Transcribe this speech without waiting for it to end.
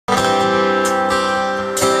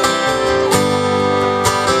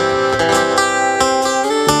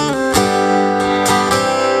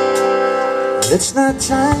It's not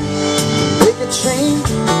time to make a change.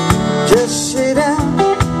 Just sit down,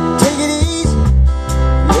 take it easy.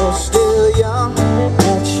 You're still young,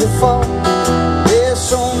 that's your fault. There's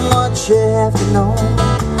so much you have to know.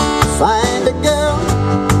 Find a girl,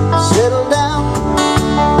 settle down.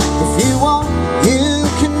 If you want, you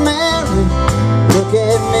can marry. Look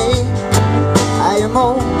at me, I am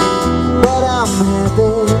old, but I'm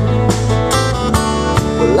happy.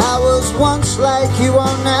 Well, I was once like you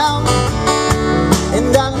are now,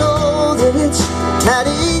 and I know that it's not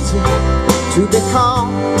easy to be calm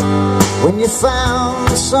when you found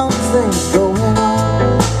something going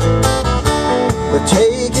on. But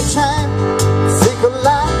take your time, think a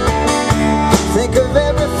lot, think of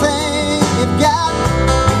everything you've got.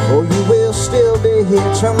 Oh, you will still be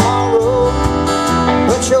here tomorrow,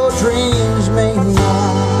 but your dreams may not.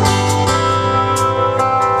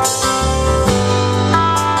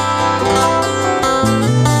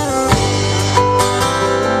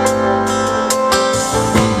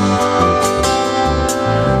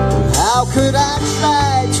 Could I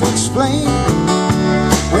try to explain?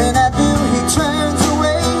 When I do, he turns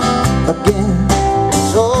away again.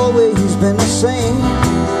 It's always been the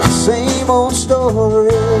same old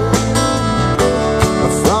story.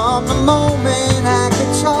 From the moment I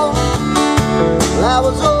could talk, well, I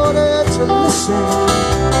was ordered to listen.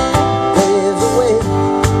 There's a way,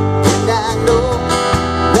 and I know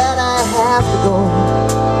that I have to go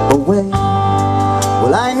away.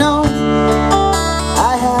 Well, I know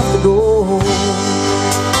I have to go.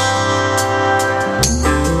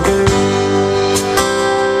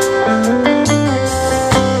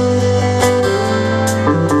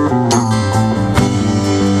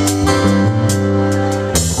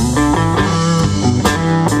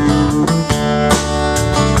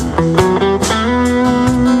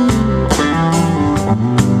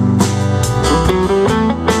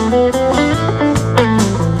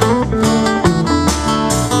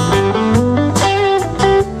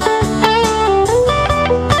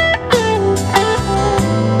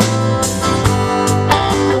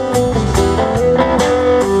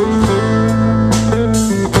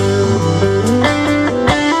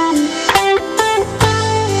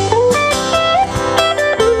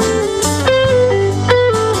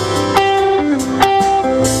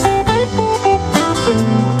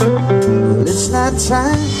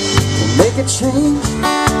 Time to make a change.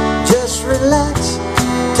 Just relax,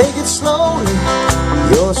 take it slowly.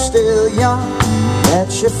 You're still young,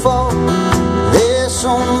 that's your fault. There's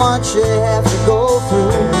so much you have to go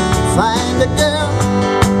through. Find a girl,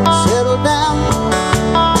 settle down.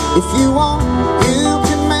 If you want, you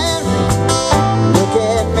can marry. Look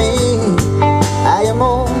at me, I am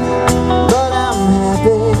old, but I'm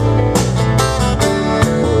happy.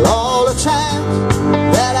 All the times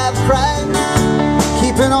that I've cried,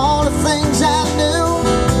 keeping all the things I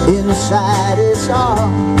knew inside is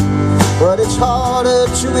hard, but it's harder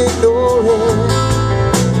to ignore it.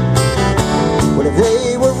 Well, if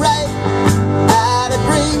they were right, I'd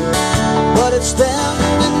agree, but it's them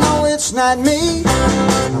that know it's not me.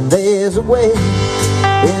 Now there's a way,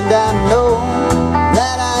 and I know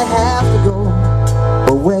that I have to go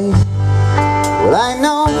away. Well, I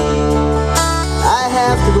know I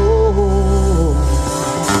have to go.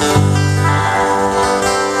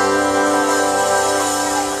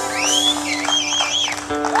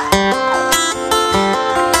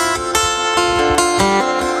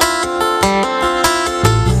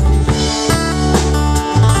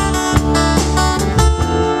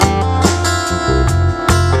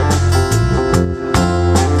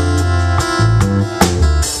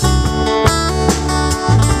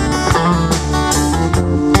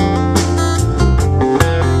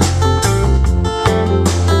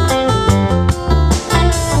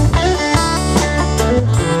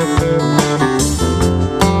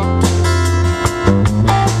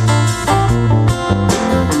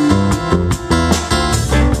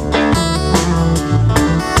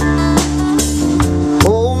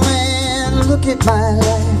 My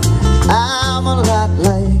life, I'm a lot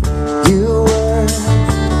like you were.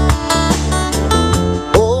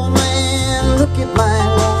 Oh man, look at my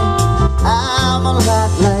life, I'm a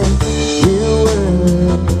lot like you were.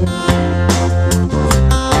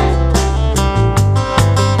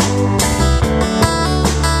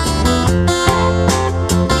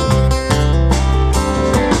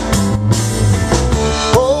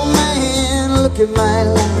 Oh man, look at my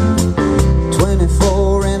life,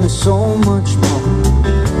 24 and there's so much more.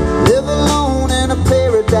 Live alone in a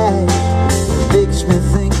paradise, makes me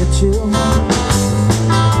think of you.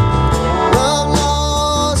 Love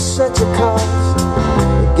lost such a cost.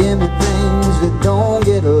 They give me things that don't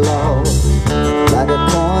get lost, like a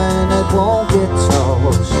coin that won't get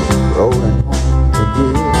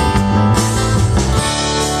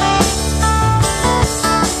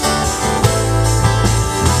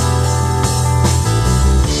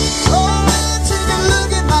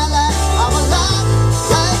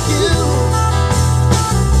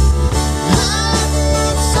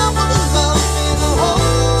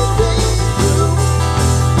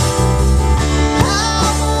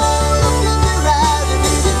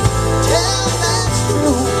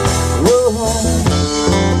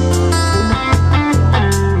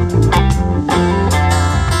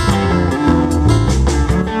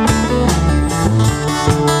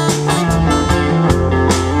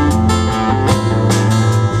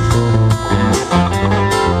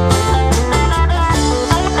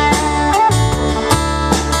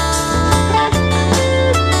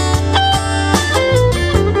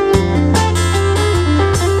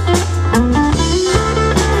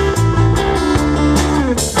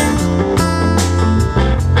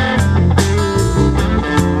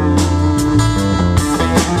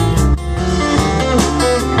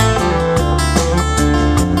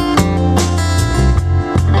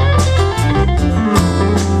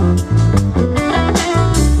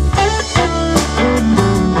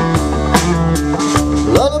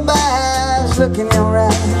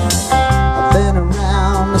alright. I've been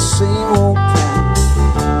around the same old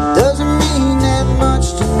town. Doesn't mean that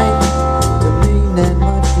much to me, to mean that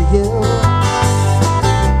much to you.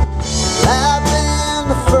 I've been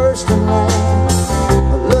the first in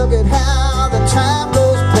line. Look at how the time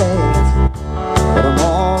goes past, but I'm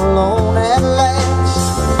all alone at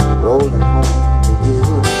last, rolling home to you.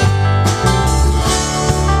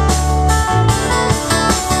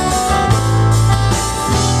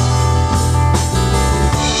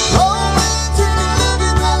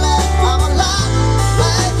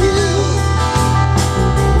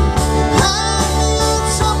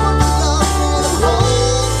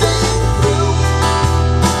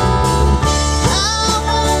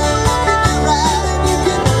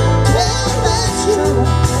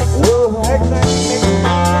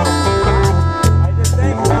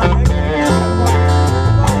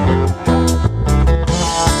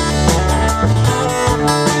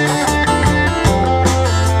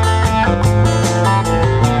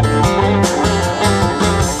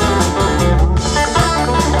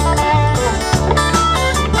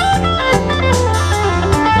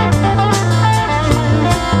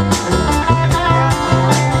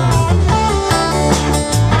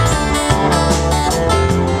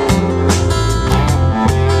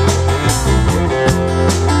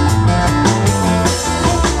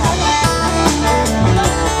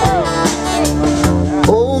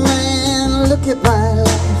 Look at my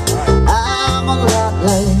life, I'm a lot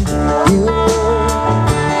like you were.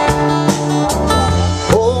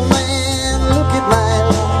 Oh man, look at my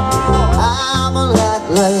life, I'm a lot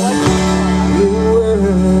like